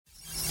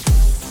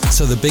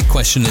So the big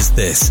question is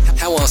this: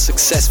 how are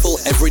successful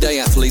everyday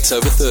athletes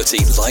over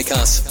 30, like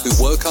us, who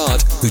work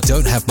hard, who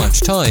don't have much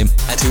time,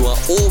 and who are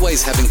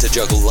always having to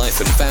juggle life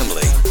and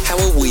family,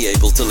 how are we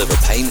able to live a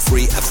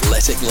pain-free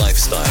athletic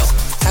lifestyle?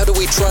 How do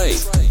we train?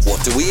 What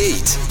do we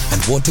eat?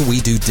 And what do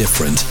we do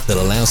different that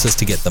allows us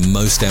to get the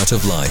most out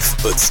of life,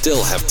 but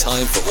still have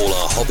time for all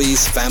our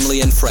hobbies,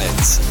 family and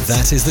friends?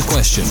 That is the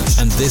question,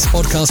 and this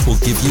podcast will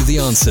give you the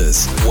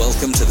answers.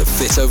 Welcome to the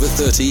Fit Over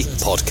 30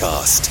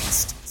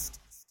 podcast.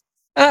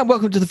 And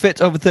welcome to the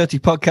Fit Over 30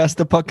 podcast,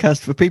 the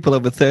podcast for people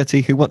over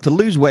 30 who want to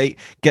lose weight,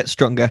 get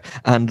stronger,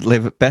 and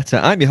live better.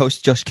 I'm your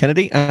host, Josh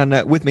Kennedy, and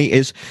with me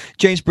is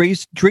James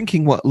Breeze,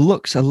 drinking what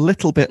looks a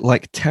little bit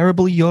like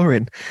terrible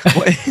urine.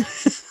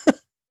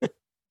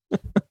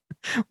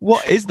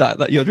 What is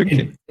that you're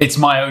drinking? It's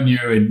my own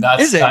urine.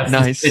 Is it?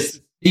 Nice. It's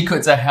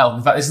secret to health.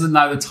 In fact, this is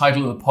now the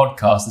title of the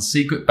podcast, The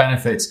Secret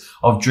Benefits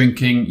of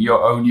Drinking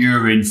Your Own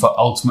Urine for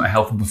Ultimate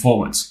Health and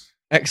Performance.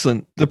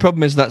 Excellent. The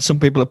problem is that some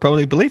people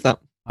probably believe that.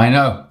 I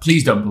know.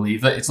 Please don't believe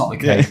that. It's not the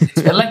case. Yeah.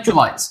 It's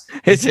electrolytes.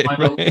 Is it? Right?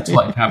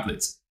 Electrolyte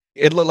tablets.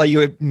 It looked like you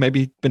had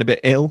maybe been a bit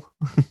ill.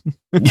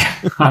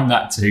 Yeah, I'm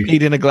that too.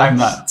 Eat in a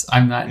glass.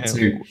 I'm that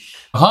too.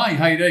 Hi,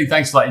 how you doing?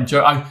 Thanks for that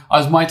intro. I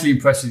was mightily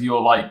impressed with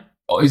your,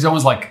 it's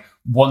almost like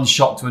one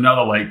shot to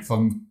another,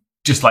 from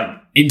just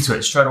into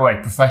it straight away.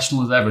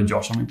 Professional as ever,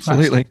 Josh. I'm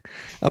impressed.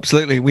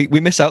 Absolutely. We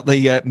miss out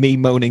the me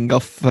moaning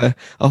off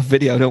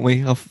video, don't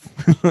we?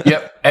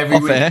 Yep, every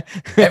off week. Air.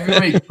 Every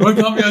week. Oh,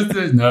 can't be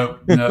upstairs. No,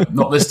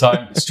 not this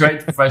time.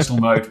 Straight to professional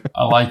mode.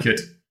 I like it.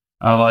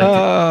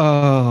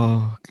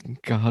 Oh,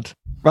 God.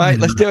 Right,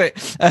 let's do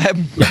it.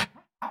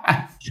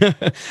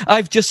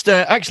 I've just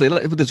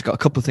actually, there's got a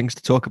couple of things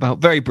to talk about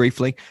very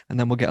briefly, and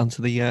then we'll get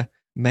onto the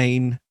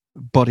main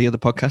body of the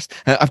podcast.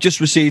 I've just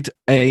received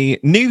a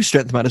new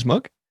Strength Matters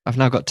mug. I've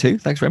now got two.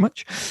 Thanks very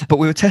much. But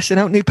we were testing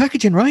out new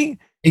packaging, right?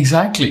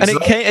 Exactly. And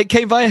it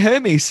came via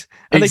Hermes.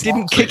 And They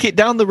didn't kick it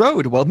down the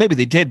road. Well, maybe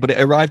they did, but it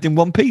arrived in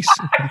one piece.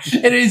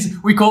 It is.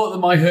 We call it the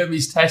My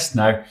Hermes test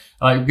now.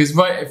 Because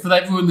for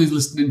everyone who's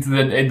listening to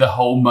the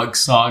whole mug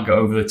saga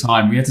over the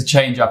time, we had to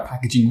change our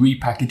packaging,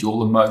 repackage all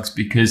the mugs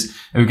because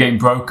they were getting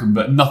broken.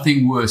 But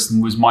nothing worse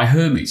than was My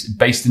Hermes,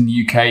 based in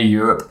the UK,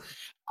 Europe.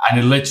 And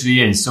it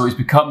literally is. So it's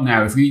become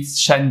now, if we need to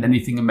send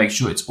anything and make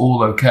sure it's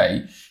all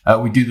okay,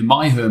 we do the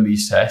My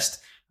Hermes test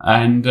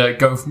and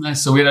go from there.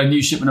 So we had a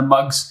new shipment of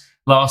mugs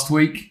last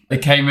week. They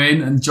came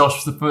in and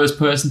Josh was the first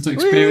person to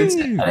experience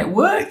it. And it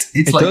worked.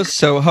 It does.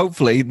 So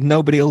hopefully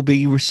nobody will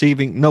be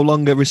no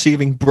longer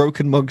receiving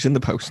broken mugs in the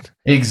post.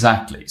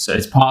 Exactly. So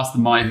it's passed the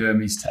My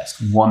Hermes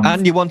test. Wonderful.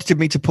 And you wanted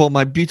me to pour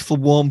my beautiful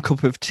warm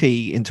cup of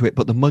tea into it,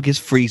 but the mug is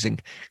freezing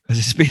because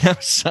it's been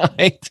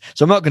outside.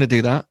 So I'm not going to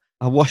do that.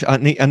 I'll wash. I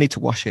need to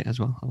wash it as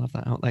well. I'll have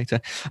that out later.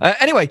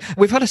 Anyway,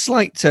 we've had a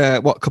slight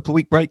couple of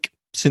week break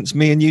since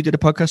me and you did a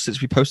podcast,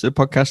 since we posted a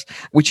podcast,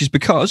 which is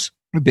because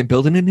we've been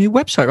building a new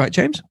website, right,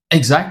 James?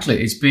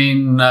 Exactly. It's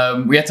been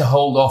we had to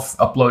hold off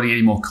uploading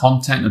any more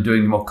content or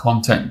doing any more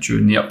content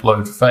during the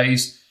upload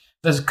phase.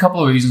 There's a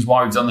couple of reasons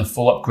why we've done the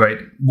full upgrade.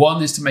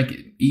 One is to make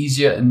it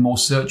easier and more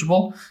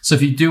searchable. So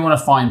if you do want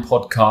to find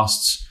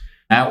podcasts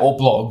or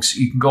blogs,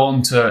 you can go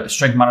on to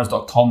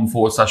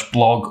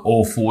strengthmatters.com/blog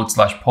or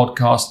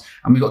 /podcast.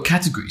 And we've got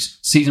categories: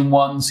 season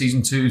 1,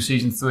 season 2,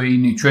 season 3,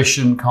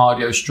 nutrition,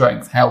 cardio,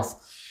 strength, health,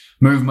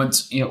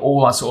 movement,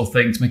 all that sort of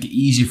thing to make it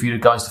easier for you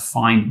guys to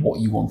find what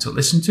you want to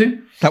listen to.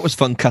 That was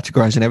fun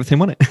categorizing everything,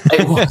 wasn't it?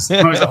 It was.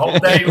 It was a whole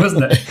day,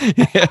 wasn't it?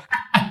 Yeah.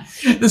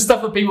 The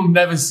stuff that people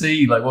never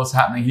see, like what's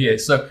happening here.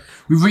 So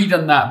we've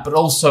redone that, but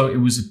also it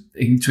was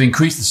to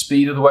increase the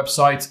speed of the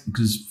website,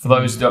 because for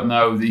those who don't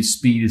know, the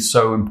speed is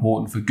so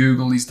important for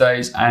Google these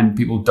days, and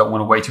people don't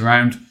want to wait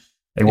around.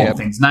 They want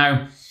things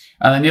now.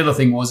 And then the other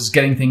thing was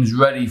getting things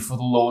ready for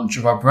the launch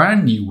of our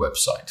brand new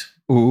website.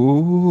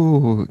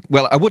 Ooh.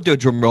 Well, I would do a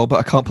drum roll, but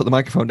I can't put the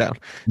microphone down.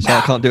 So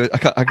I can't do it.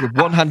 I get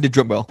one-handed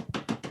drum roll.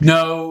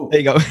 No.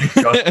 There you go.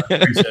 Gosh, I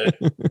appreciate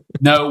it.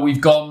 No,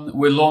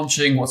 we're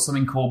launching what's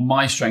something called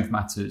My Strength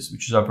Matters,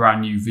 which is our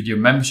brand new video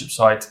membership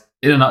site.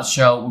 In a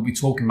nutshell, we'll be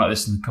talking about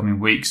this in the coming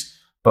weeks,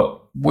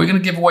 but we're going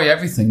to give away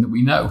everything that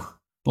we know.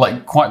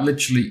 Quite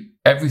literally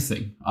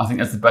everything. I think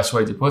that's the best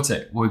way to put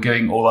it. We're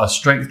getting all our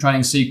strength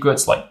training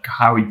secrets, like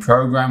how we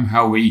program,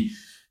 how we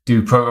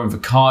do program for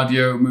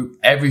cardio,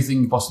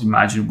 everything you possibly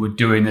imagine. We're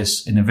doing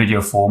this in a video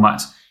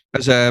format.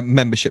 As a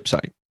membership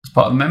site. As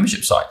part of the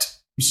membership site.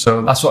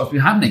 So that's what's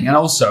been happening. And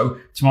also,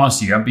 to be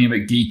honest with you, I'm being a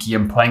bit geeky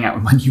and playing out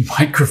with my new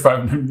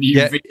microphone and new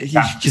video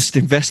he's just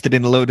invested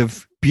in a load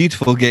of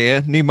beautiful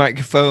gear, new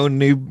microphone,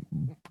 new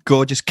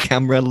gorgeous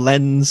camera,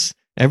 lens,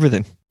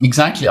 everything.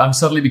 Exactly. I'm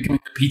suddenly becoming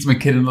the Peter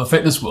McKinnon of the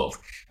fitness world.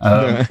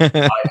 I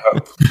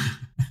hope.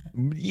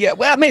 Yeah,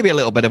 well, maybe a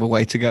little bit of a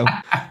way to go.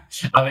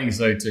 I think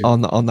so too.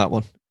 On that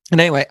one.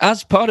 And anyway,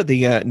 as part of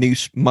the new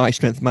My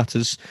Strength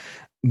Matters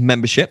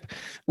membership,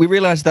 we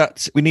realized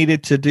that we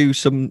needed to do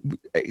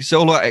it's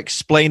all about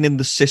explaining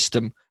the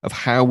system of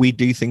how we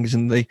do things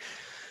in the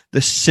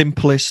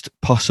simplest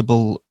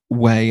possible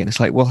way. And it's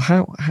like, well,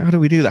 how do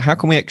we do that? How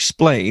can we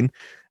explain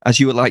as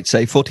you would like to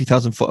say,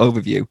 40,000 foot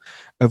overview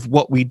of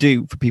what we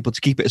do for people to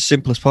keep it as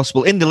simple as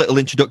possible in the little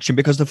introduction,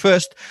 because the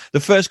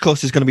first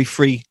course is going to be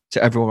free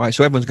to everyone, right?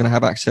 So everyone's going to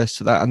have access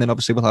to that. And then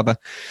obviously we'll have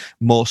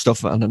more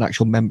stuff and an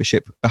actual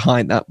membership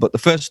behind that. But the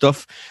first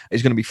stuff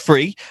is going to be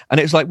free. And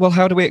it's like, well,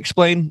 how do we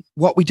explain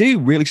what we do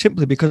really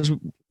simply? Because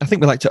I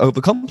think we like to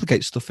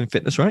overcomplicate stuff in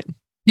fitness, right?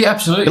 Yeah,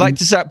 absolutely.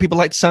 People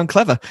like to sound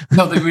clever.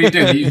 No, they really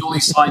do. They use all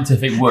these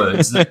scientific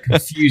words that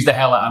confuse the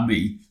hell out of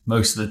me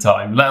most of the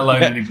time, let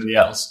alone anybody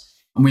else.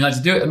 And we like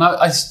to do it. And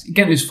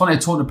again, it was funny. I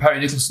talked to Perry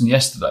Nicholson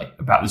yesterday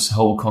about this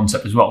whole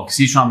concept as well, because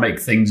he's trying to make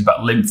things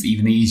about lymph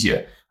even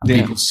easier, and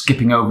people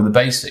skipping over the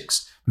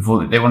basics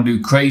before they want to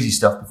do crazy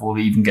stuff before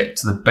they even get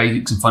to the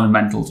basics and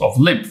fundamentals of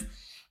lymph.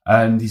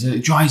 And he said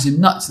it drives him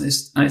nuts.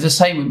 And it's the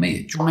same with me.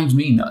 It drives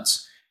me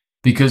nuts.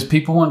 Because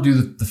people want to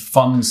do the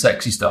fun,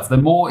 sexy stuff. They're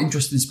more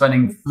interested in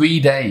spending 3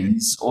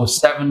 days or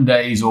 7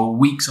 days or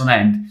weeks on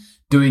end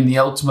doing the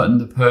ultimate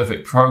and the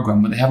perfect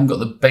program when they haven't got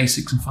the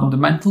basics and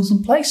fundamentals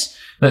in place.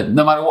 That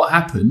no matter what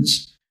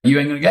happens, you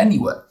ain't going to get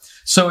anywhere.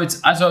 So it's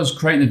as I was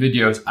creating the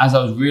videos, as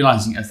I was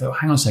realizing, I thought,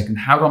 hang on a second,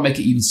 how do I make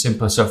it even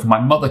simpler so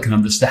my mother can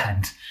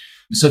understand?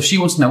 So if she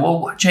wants to know,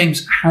 well,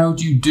 James, how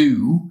do you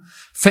do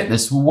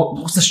fitness? Well,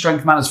 what's the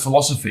Strength Matters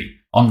philosophy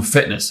on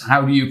fitness?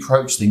 How do you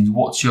approach things?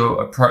 What's your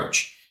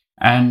approach?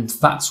 And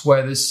that's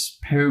where this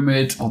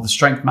pyramid, or the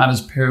Strength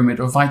Matters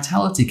pyramid of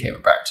vitality, came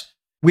about.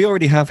 We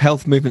already have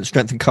health, movement,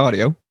 strength, and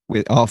cardio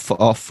with our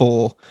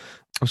four.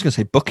 I was going to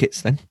say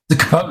buckets then. The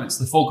components,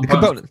 the 4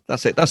 components.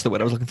 That's it. That's the word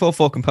I was looking for.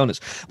 4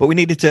 components. But we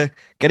needed to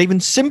get even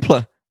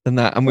simpler than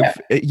that. And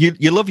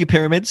you love your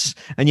pyramids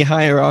and your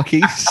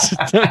hierarchies.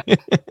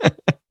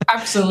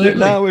 Absolutely.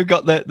 Now we've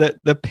got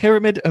the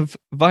pyramid of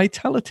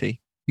vitality.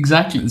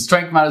 Exactly. The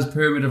Strength Matters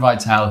pyramid of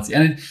vitality.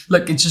 And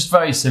it's just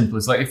very simple.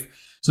 It's like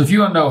So if you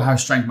want to know how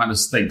Strength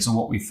Matters thinks and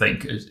what we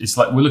think, it's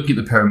like we're looking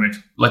at the pyramid,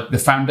 like the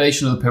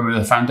foundation of the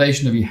pyramid, the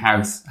foundation of your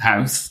health.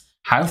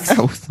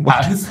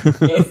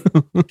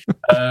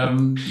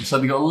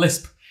 Suddenly got a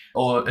lisp,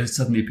 or it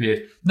suddenly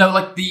appeared. No,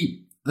 like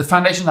the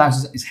foundation of the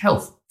house is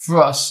health.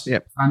 For us,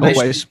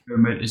 foundation always. of the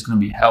pyramid is going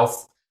to be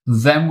health.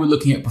 Then we're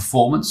looking at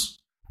performance,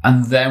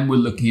 and then we're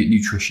looking at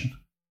nutrition.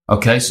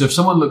 Okay, so if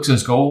someone looks at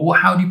us, go, well,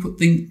 how do you put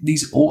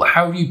these? Or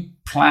how do you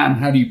plan?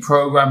 How do you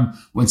program?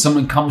 When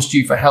someone comes to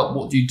you for help,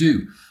 what do you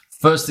do?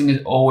 First thing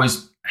is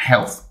always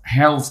health.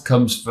 Health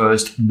comes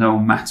first, no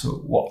matter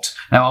what.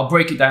 Now, I'll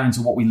break it down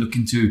into what we look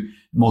into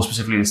more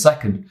specifically in a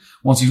second.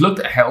 Once you've looked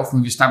at health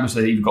and we've established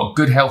that you've got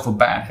good health or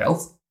bad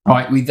health,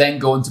 right? We then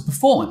go into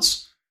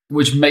performance,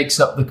 which makes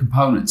up the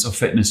components of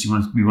fitness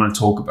we want to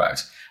talk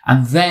about.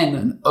 And then,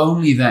 and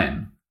only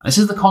then, this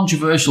is the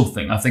controversial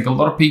thing. I think a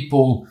lot of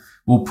people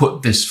will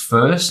put this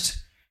first,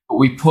 but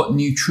we put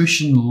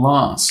nutrition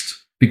last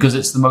because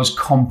it's the most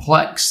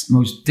complex,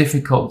 most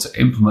difficult to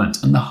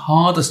implement, and the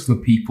hardest for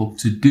people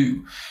to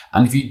do.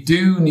 And if you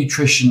do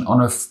nutrition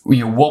on a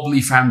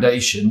wobbly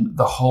foundation,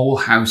 the whole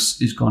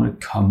house is going to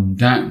come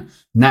down.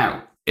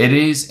 Now, it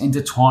is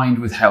intertwined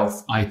with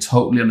health. I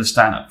totally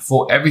understand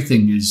that.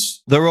 Everything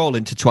is... They're all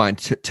intertwined,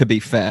 to be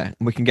fair.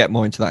 And we can get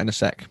more into that in a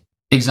sec.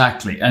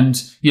 Exactly.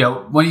 And,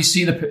 when you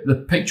see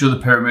the picture of the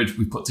pyramid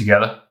we put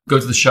together, go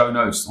to the show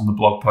notes on the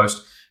blog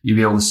post, you'll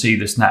be able to see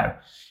this now.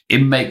 It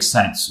makes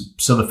sense.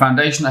 So the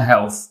foundation of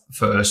health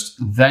first,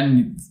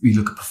 then we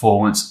look at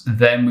performance,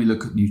 then we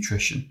look at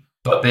nutrition.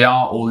 But they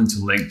are all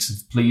interlinked. So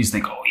please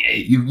think,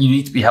 you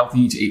need to be healthy,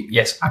 you need to eat.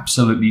 Yes,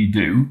 absolutely you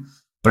do.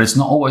 But it's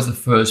not always the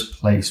first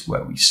place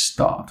where we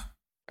start.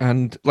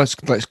 And let's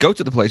go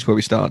to the place where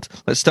we start.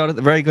 Let's start at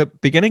the very good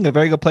beginning, a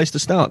very good place to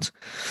start.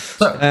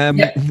 So, right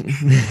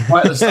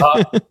at the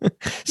start.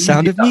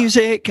 Sound of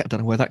music. I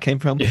don't know where that came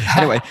from. Yeah.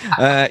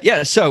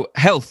 Anyway, so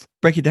health,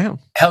 break it down.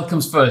 Health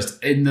comes first.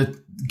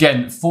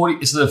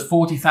 It's a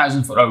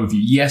 40,000 foot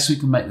overview. Yes, we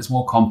can make this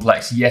more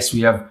complex. Yes,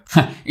 we have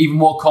even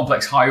more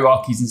complex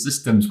hierarchies and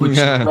systems, which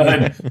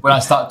when I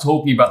start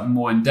talking about them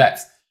more in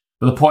depth.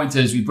 But the point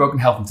is, we've broken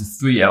health into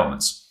 3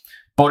 elements: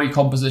 body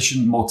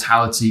composition,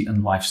 mortality,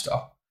 and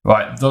lifestyle.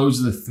 Right,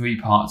 those are the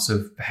 3 parts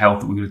of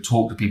health that we're going to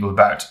talk to people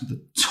about at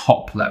the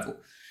top level.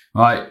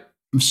 Right,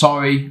 I'm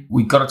sorry,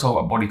 we've got to talk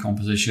about body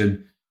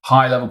composition.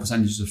 High level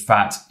percentages of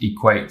fat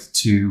equate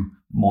to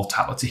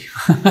mortality,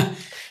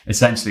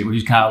 essentially, which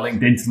is kind of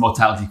linked into the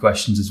mortality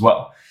questions as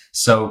well.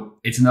 So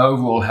it's an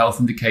overall health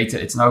indicator.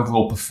 It's an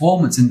overall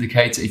performance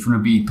indicator if you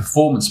want to be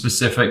performance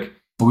specific.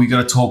 But we've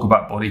got to talk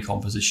about body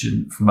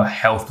composition from a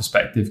health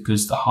perspective,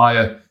 because the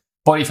higher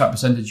body fat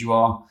percentage you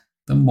are,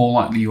 the more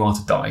likely you are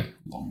to die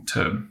long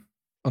term.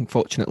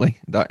 Unfortunately,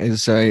 that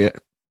is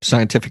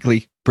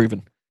scientifically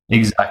proven.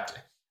 Exactly.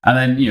 And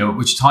then,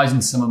 which ties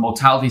into some of the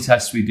mortality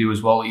tests we do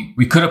as well.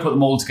 We could have put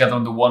them all together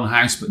under one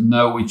house, but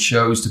no, we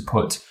chose to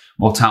put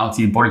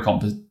mortality and body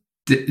comp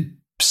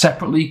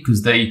separately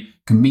because they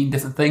can mean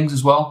different things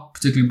as well,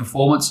 particularly in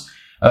performance.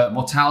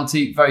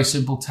 Mortality, very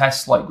simple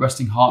tests like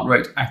resting heart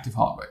rate, active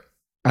heart rate.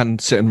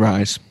 And sit and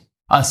rise.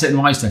 Sit and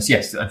rise test,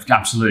 yes,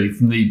 absolutely,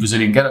 from the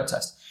Brazilian get-up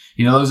test.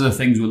 Those are the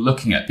things we're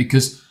looking at,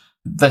 because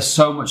there's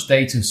so much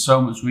data,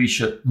 so much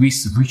research.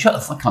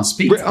 I can't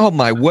speak. Oh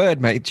my word,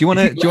 mate! Do you want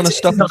to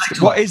stop?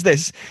 What is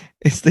this?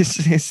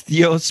 It's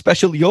your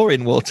special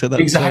urine water.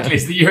 Exactly,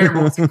 it's the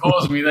urine water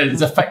causing me that.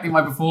 It's affecting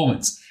my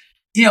performance.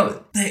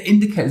 They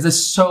indicate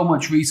there's so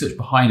much research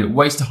behind it.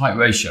 Waist to height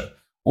ratio,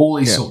 all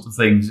these sorts of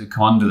things that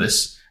come under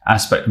this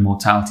aspect of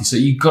mortality. So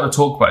you've got to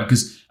talk about it,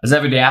 because as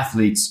everyday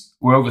athletes,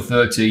 we're over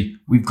 30.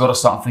 We've got to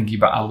start thinking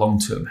about our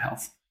long-term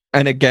health.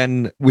 And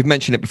again, we've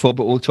mentioned it before,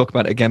 but we'll talk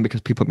about it again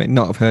because people may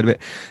not have heard of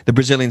it. The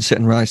Brazilian sit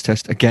and rise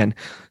test, again,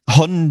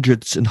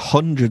 hundreds and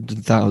hundreds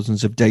of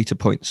thousands of data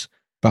points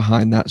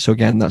behind that. So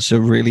again, that's a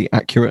really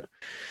accurate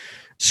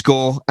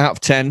score out of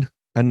 10.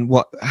 And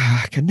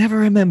I can never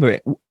remember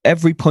it.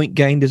 Every point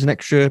gained is an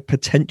extra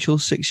potential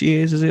 6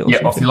 years, is it?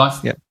 Yeah, off your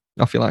life. Yeah.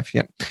 Off your life,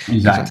 yeah.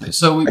 Exactly.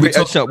 So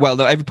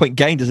every point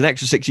gained is an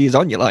extra 6 years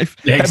on your life.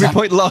 Yeah, exactly. Every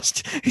point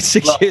lost is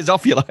 6 years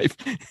off your life.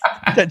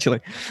 Potentially,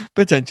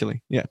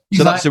 yeah.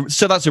 Exactly.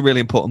 So that's a really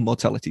important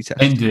mortality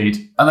test.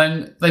 Indeed. And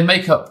then they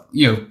make up,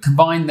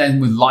 combine then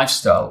with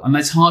lifestyle. And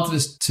it's hard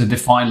to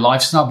define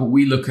lifestyle, but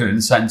we look at it in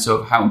the sense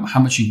of how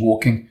much you're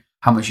walking,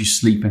 how much you're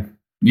sleeping.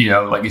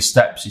 Like your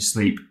steps, your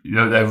sleep.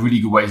 They're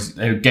really good ways.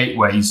 They're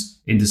gateways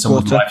into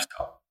someone's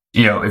lifestyle.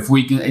 If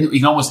we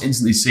can almost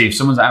instantly see if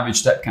someone's average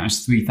step count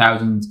is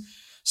 3,000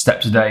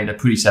 steps a day, they're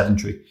pretty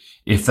sedentary.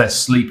 If their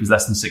sleep is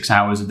less than 6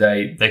 hours a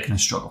day, they're going to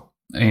struggle.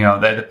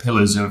 They're the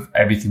pillars of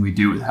everything we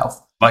do with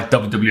health. Like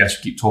WWS,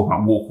 we keep talking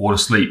about walk, water,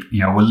 sleep.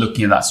 We're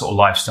looking at that sort of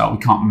lifestyle. We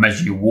can't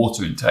measure your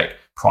water intake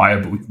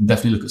prior, but we can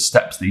definitely look at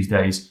steps these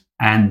days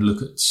and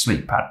look at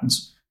sleep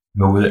patterns.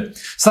 Go with it.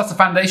 So that's the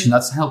foundation.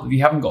 That's health. If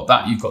you haven't got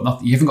that, you've got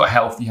nothing. You haven't got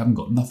health, you haven't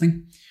got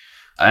nothing.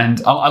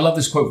 And I love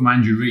this quote from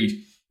Andrew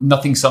Reid.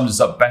 Nothing sums us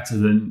up better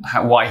than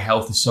why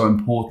health is so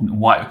important and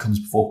why it comes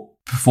before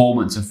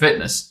performance and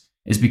fitness.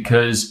 Is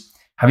because,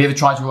 have you ever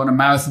tried to run a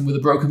marathon with a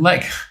broken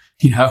leg?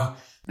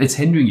 It's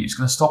hindering you. It's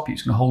going to stop you.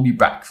 It's going to hold you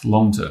back for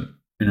long term,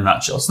 in a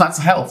nutshell. So that's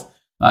health.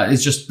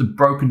 It's just the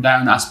broken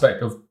down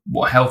aspect of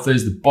what health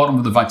is, the bottom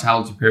of the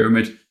vitality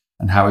pyramid,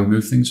 and how we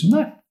move things from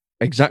there.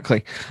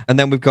 Exactly. And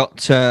then we've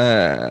got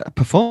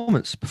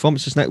performance.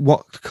 Performance is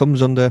what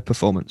comes under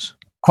performance.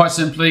 Quite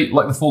simply,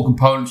 like the 4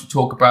 components you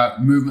talk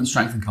about, movement,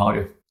 strength, and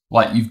cardio.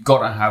 Like, you've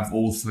got to have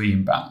all 3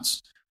 in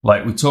balance.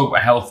 Like, we talk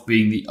about health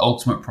being the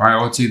ultimate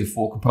priority, the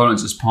 4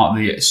 components as part of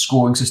the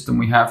scoring system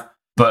we have.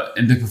 But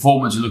in the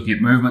performance, you're looking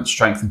at movement,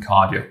 strength, and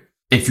cardio.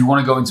 If you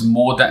want to go into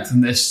more depth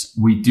than this,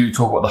 we do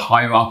talk about the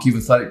hierarchy of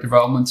athletic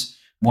development.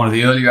 One of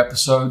the earlier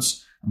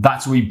episodes,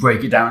 that's where we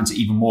break it down into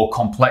even more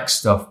complex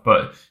stuff.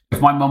 But if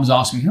my mum's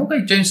asking me,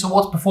 okay, James, so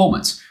what's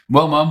performance?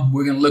 Well, mum,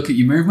 we're going to look at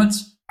your movement,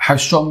 how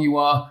strong you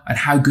are, and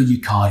how good your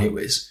cardio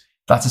is.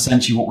 That's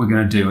essentially what we're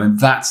going to do. And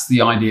that's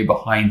the idea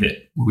behind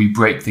it, where we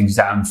break things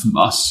down from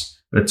us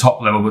at a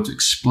top level, but to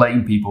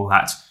explain people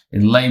that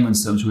in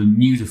layman's terms who are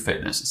new to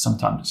fitness,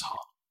 sometimes it's hard.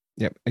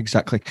 Yep,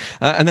 exactly.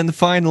 And then the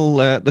final,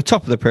 the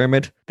top of the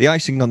pyramid, the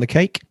icing on the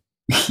cake.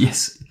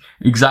 Yes,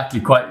 exactly.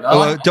 Quite.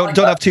 Don't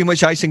have too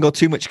much icing or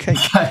too much cake.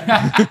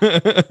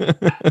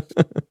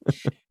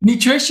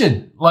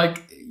 Nutrition,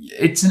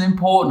 it's an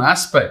important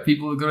aspect.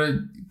 People are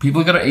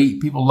gonna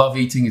eat. People love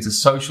eating. It's a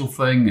social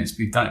thing.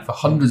 We've done it for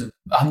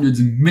hundreds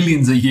and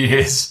millions of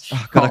years.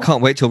 Oh God, I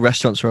can't wait till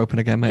restaurants are open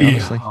again,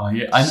 mate. Honestly,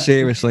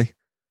 seriously.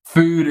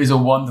 Food is a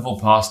wonderful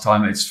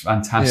pastime. It's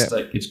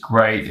fantastic. Yeah. It's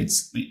great.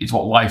 It's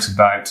what life's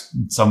about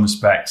in some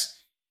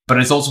respects, but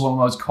it's also one of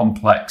the most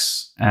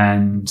complex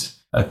and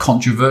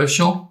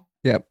controversial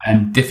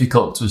and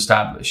difficult to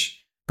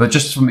establish. But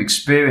just from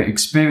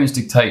experience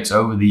dictates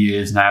over the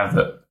years now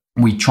that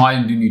we try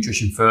and do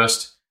nutrition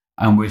first,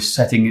 and we're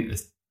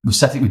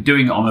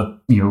doing it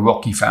on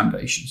rocky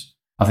foundations.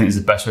 I think is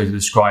the best way to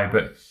describe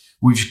it.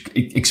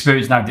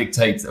 Experience now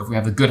dictates that if we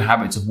have the good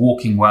habits of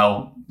walking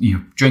well,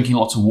 drinking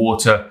lots of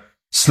water,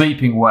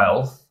 sleeping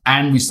well,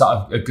 and we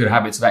start a good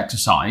habits of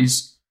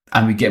exercise,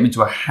 and we get them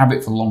into a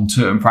habit for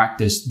long-term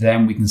practice,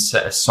 then we can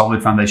set a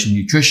solid foundation of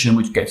nutrition,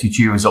 which gets you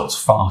to your results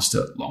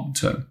faster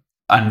long-term.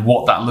 And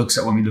what that looks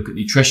at when we look at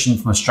nutrition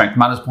from a Strength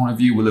Matters point of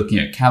view, we're looking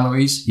at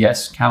calories.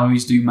 Yes,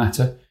 calories do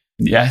matter.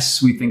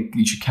 Yes, we think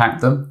you should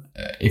count them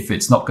if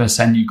it's not going to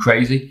send you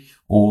crazy,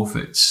 or if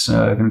it's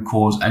going to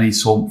cause any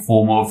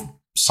form of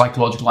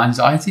psychological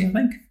anxiety, I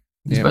think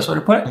is the best way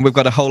to put it. And we've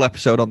got a whole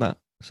episode on that,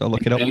 so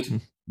look it up.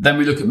 Then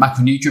we look at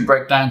macronutrient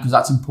breakdown, because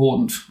that's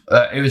important,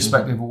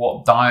 irrespective of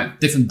what diet.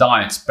 Different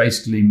diets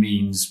basically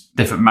means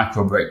different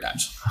macro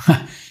breakdowns.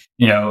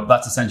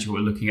 That's essentially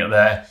what we're looking at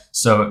there.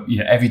 So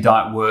every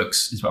diet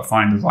works. It's about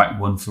finding the right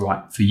one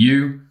for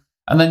you.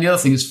 And then the other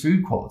thing is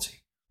food quality.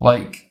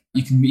 Like,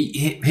 you can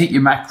hit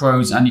your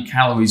macros and your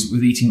calories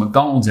with eating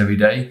McDonald's every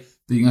day,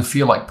 but you're going to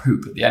feel like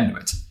poop at the end of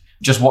it.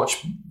 Just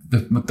watch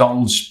the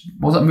McDonald's,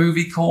 what was that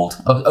movie called?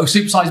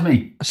 Super Size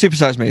Me. Super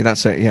Size Me,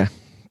 that's it, yeah.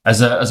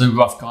 As a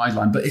rough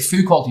guideline. But if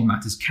food quality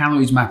matters,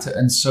 calories matter,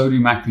 and so do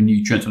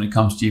macronutrients when it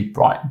comes to your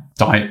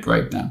diet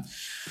breakdown.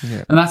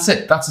 Yeah. And that's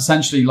it. That's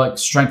essentially like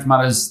Strength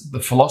Matters, the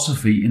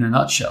philosophy in a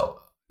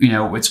nutshell.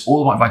 It's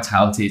all about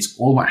vitality. It's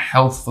all about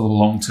health for the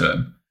long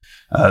term.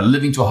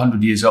 Living to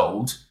 100 years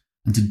old,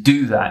 And to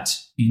do that,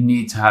 you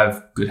need to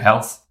have good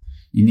health.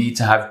 You need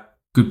to have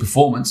good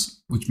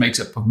performance, which makes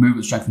up of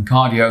movement, strength, and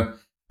cardio.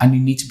 And you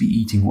need to be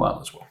eating well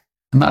as well.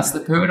 And that's the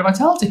Pyramid of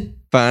Vitality.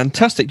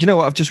 Fantastic. You know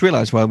what? I've just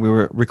realised while we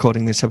were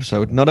recording this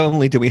episode, not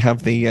only do we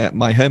have the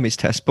My Hermes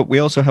test, but we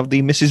also have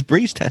the Mrs.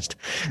 Breeze test.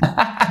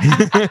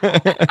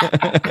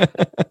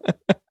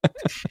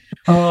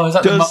 Oh, is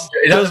that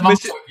the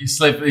monster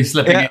you're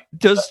slipping in?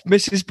 Does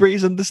Mrs.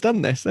 Breeze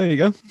understand this? There you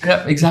go.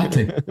 Yeah,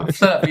 exactly. I've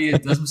said that for years.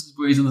 Does Mrs.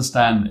 Breeze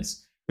understand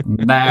this?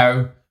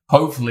 Now,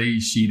 hopefully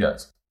she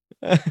does.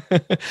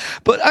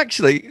 But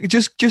actually,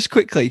 just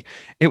quickly,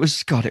 it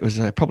was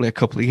probably a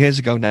couple of years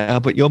ago now,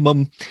 but your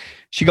mum,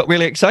 she got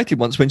really excited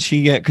once when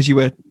she, because you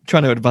were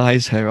trying to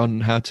advise her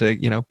on how to,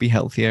 be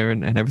healthier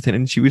and everything.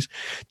 And she was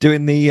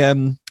doing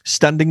the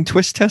standing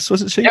twist test,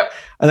 wasn't she? Yep.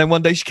 And then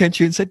one day she came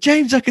to you and said,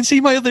 James, I can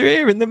see my other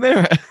ear in the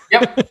mirror.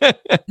 Yep.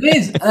 It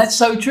is. And that's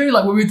so true.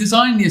 Like when we were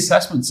designing the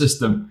assessment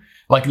system,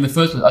 like in the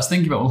first place, I was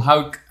thinking about,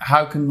 well,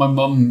 how can my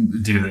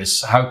mum do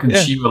this? How can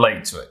she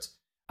relate to it?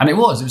 And it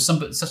was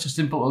such a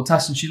simple little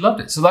test, and she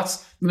loved it. So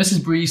that's the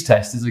Mrs. Breeze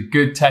test is a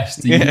good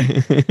test to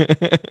use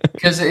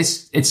because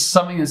it's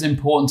something that's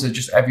important to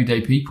just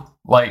everyday people.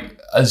 Like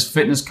as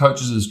fitness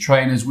coaches, as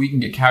trainers, we can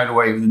get carried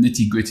away with the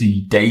nitty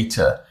gritty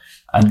data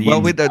and the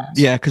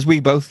because we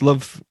both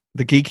love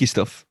the geeky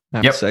stuff. I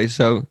have to say,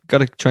 so got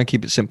to try and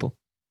keep it simple.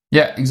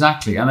 Yeah,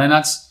 exactly. And then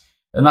that's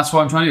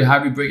what I'm trying to do. How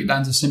do we break it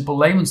down to simple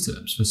layman's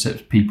terms for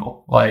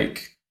people?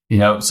 Like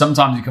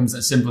sometimes it comes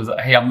as simple as like,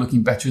 hey, I'm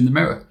looking better in the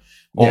mirror.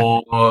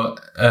 Or,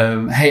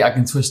 hey, I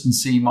can twist and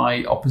see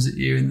my opposite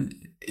ear in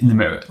the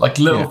mirror. Like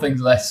little things,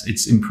 less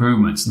it's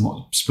improvements and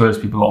what spurs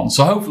people on.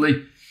 So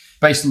hopefully,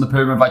 based on the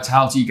Pyramid of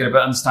Vitality, you get a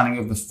better understanding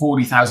of the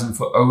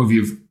 40,000-foot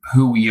overview of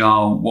who we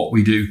are, what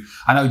we do.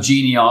 I know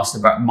Jeannie asked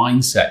about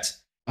mindset.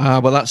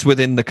 Well, that's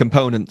within the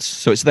components,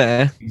 so it's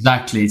there.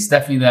 Exactly. It's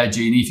definitely there,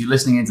 Jeannie. If you're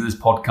listening into this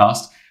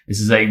podcast, this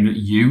is aimed at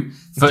you.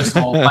 First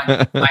of all,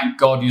 thank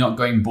God you're not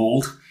going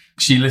bald.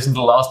 She listened to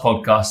the last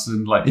podcast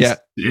and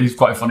it was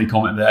quite a funny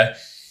comment there.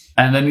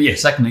 And then,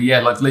 secondly,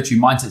 like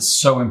literally mindset's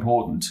so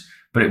important,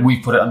 but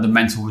we've put it under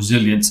mental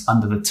resilience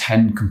under the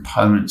 10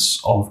 components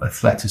of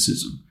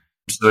athleticism.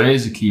 So it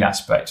is a key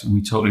aspect and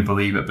we totally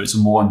believe it, but it's a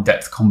more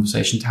in-depth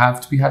conversation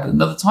to be had at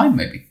another time,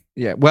 maybe.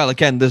 Yeah, well,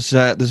 again, there's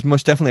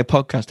most definitely a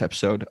podcast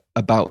episode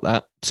about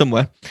that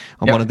somewhere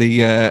on one of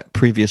the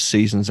previous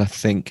seasons, I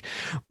think.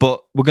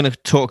 But we're going to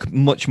talk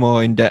much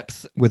more in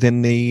depth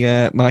within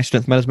the My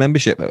Strength Matters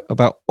membership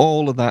about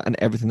all of that and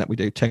everything that we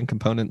do, 10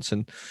 components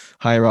and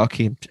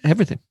hierarchy and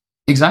everything.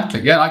 Exactly.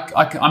 Yeah,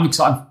 I'm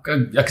excited.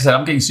 Like I said,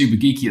 I'm getting super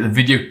geeky at the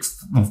video,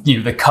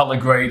 the color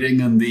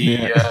grading and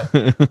the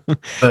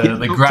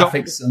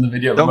graphics and the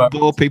video. Don't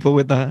bore people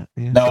with that.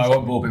 Yeah. No, I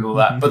won't bore people with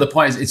that. But the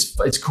point is,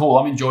 it's cool.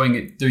 I'm enjoying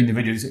it doing the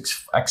videos,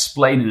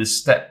 explaining a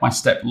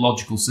step-by-step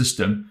logical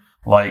system,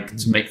 like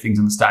to make things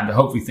understand, to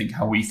hopefully think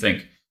how we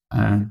think,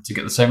 and to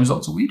get the same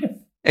results that we do.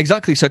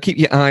 Exactly. So keep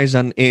your eyes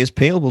and ears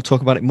peeled. We'll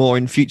talk about it more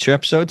in future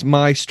episodes.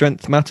 My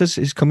Strength Matters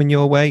is coming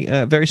your way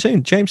very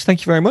soon. James,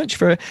 thank you very much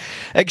for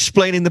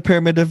explaining the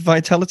Pyramid of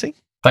Vitality.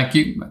 Thank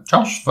you,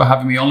 Josh, for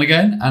having me on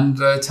again and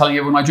telling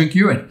everyone I drink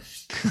urine.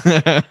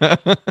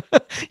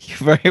 You're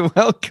very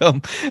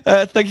welcome.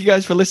 Thank you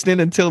guys for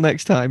listening. Until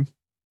next time.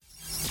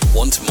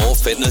 Want more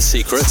fitness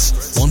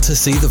secrets? Want to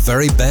see the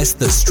very best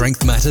that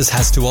Strength Matters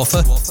has to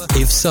offer?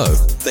 If so,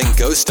 then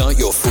go start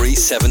your free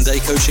 7-day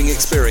coaching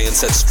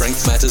experience at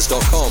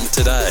strengthmatters.com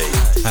today.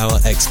 Our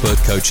expert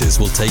coaches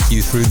will take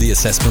you through the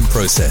assessment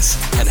process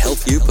and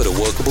help you put a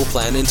workable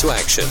plan into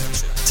action.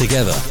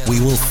 Together,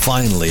 we will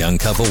finally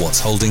uncover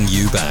what's holding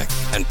you back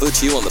and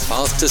put you on the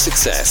path to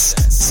success.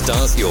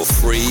 Start your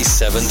free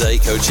 7-day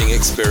coaching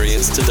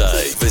experience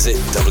today. Visit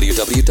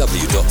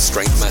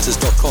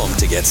www.strengthmatters.com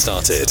to get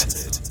started.